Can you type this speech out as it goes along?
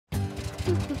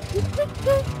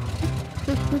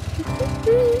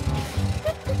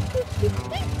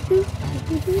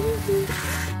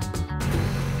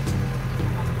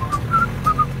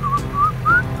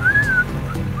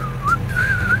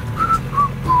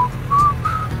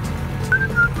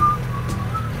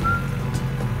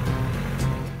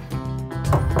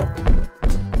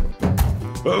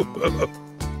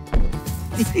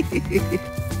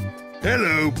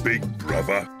Hello, big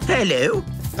brother. Hello.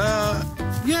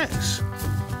 Yes.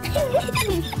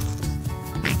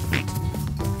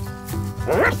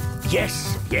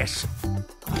 Yes, yes.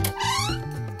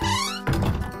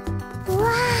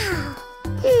 Wow.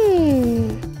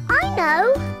 I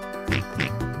know.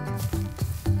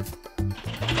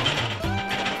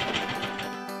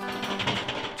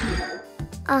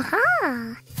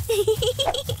 Aha.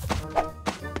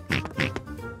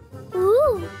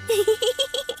 Ooh.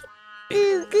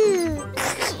 Ooh, goo.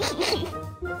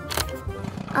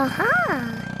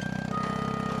 Aha.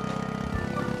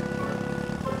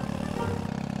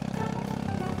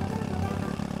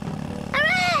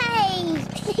 Hooray!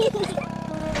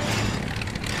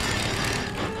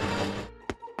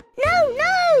 No,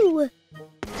 no!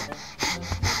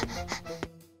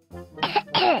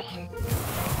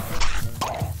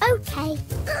 Okay.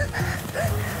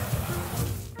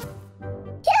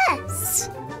 Yes!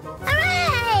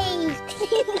 Hooray!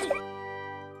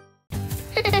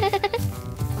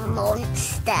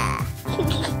 Monster.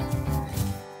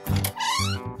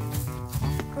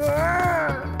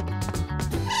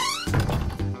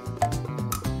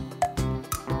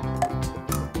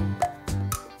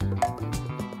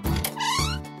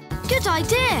 Good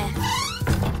idea.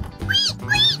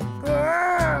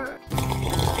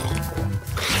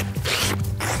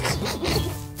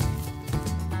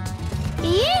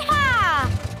 Yeehaw!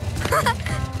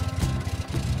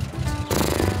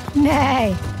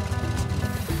 Nay.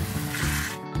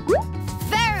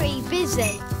 Very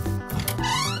busy.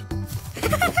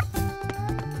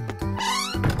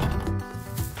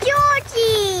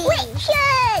 Georgie!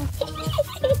 Richard!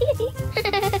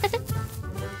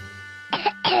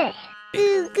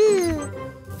 Goo goo.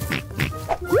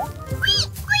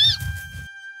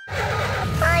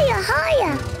 Higher,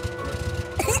 higher.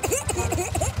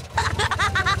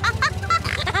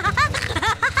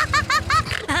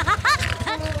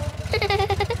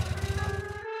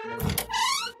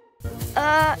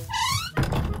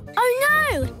 Oh no!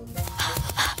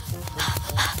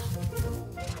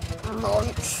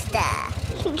 Monster.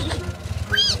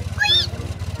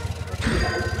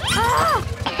 Ah!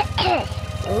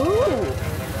 Ooh.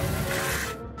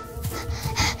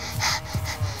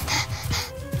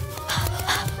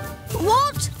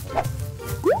 What?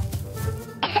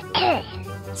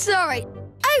 Sorry.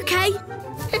 Okay.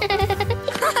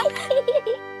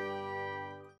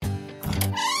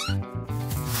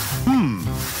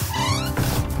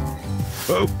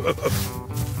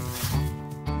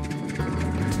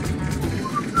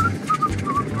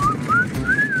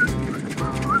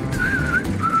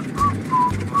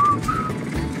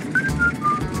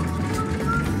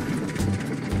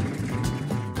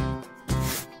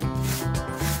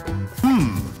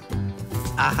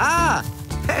 Aha!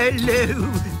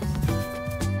 Hello.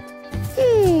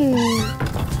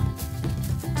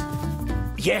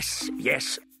 Yes,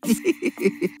 yes.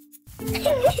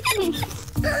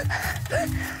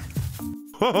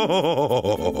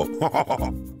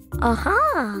 Aha.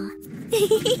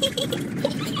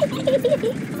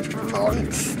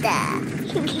 Monster.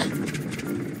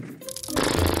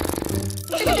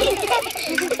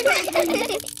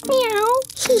 Meow.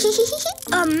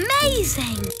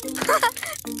 Amazing.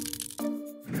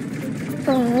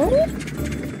 Oh.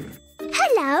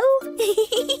 Hello.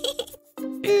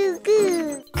 Goo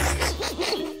goo.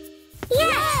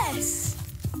 Yes.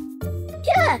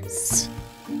 Yes.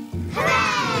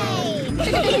 Hooray!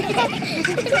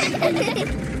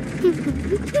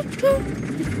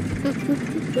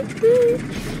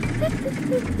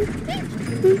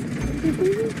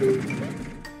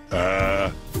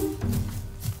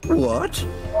 What?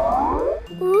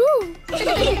 Ooh.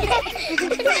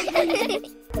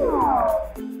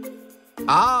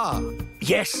 Ah,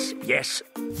 yes, yes.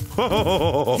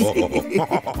 Oh.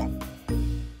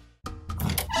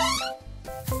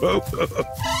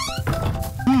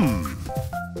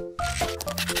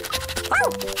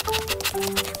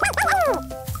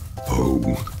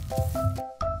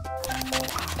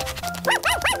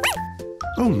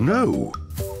 Oh no.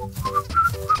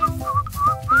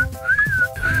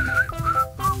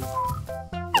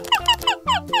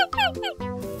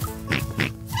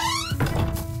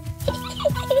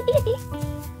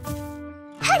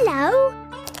 Hello.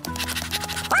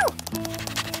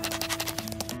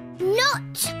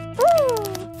 What? Ooh,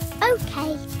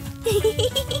 okay.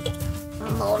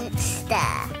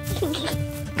 Monster.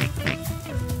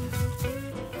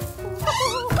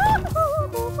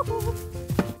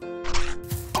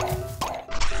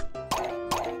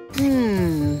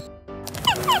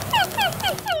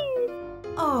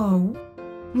 Oh.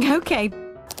 Okay.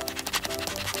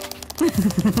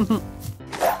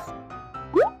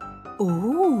 Ooh.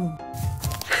 Ooh.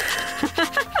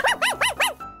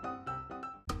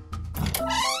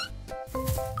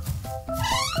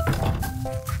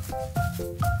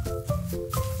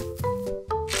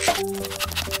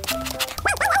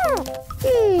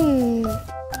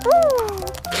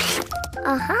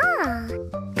 Aha.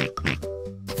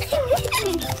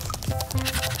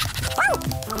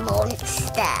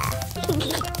 Monster.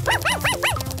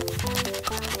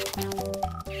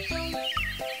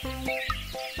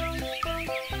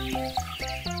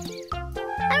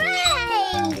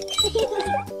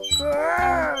 Hooray!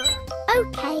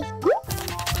 Okay.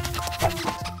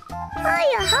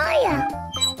 Higher, higher.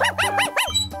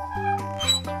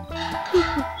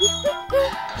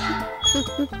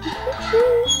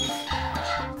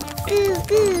 Goo,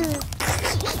 goo.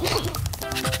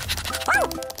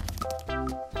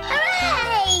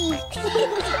 Hooray!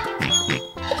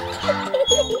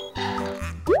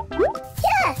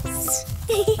 Yes!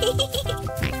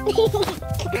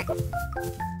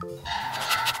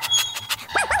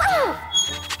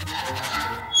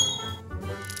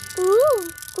 Ooh,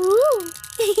 ooh.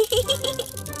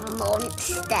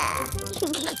 Monster.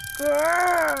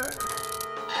 Grrr.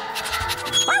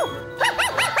 Oh.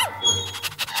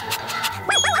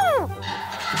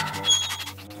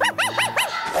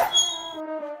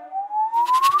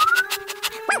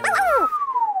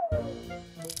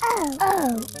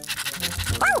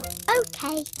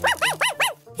 Okay.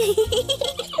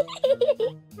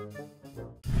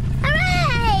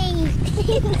 Hooray!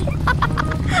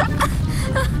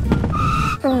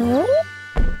 Oh?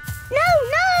 No,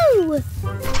 no!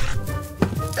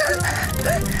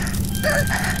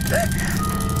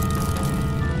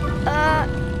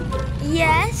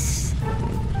 Yes?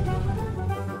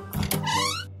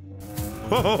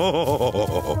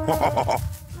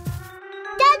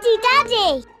 Daddy,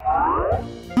 Daddy!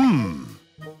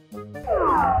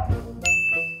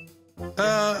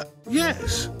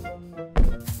 Yes.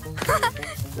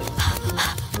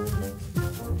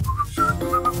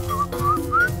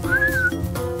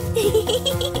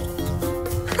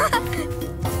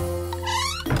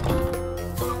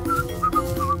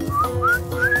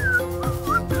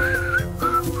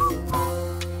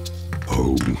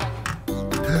 Oh.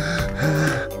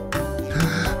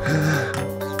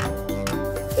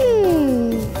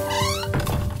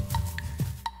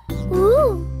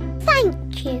 Ooh,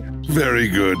 thank you. Very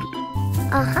good.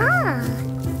 Aha!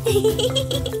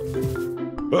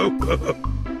 Oh.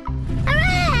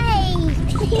 Hooray!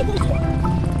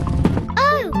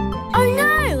 Oh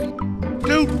no!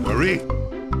 Don't worry.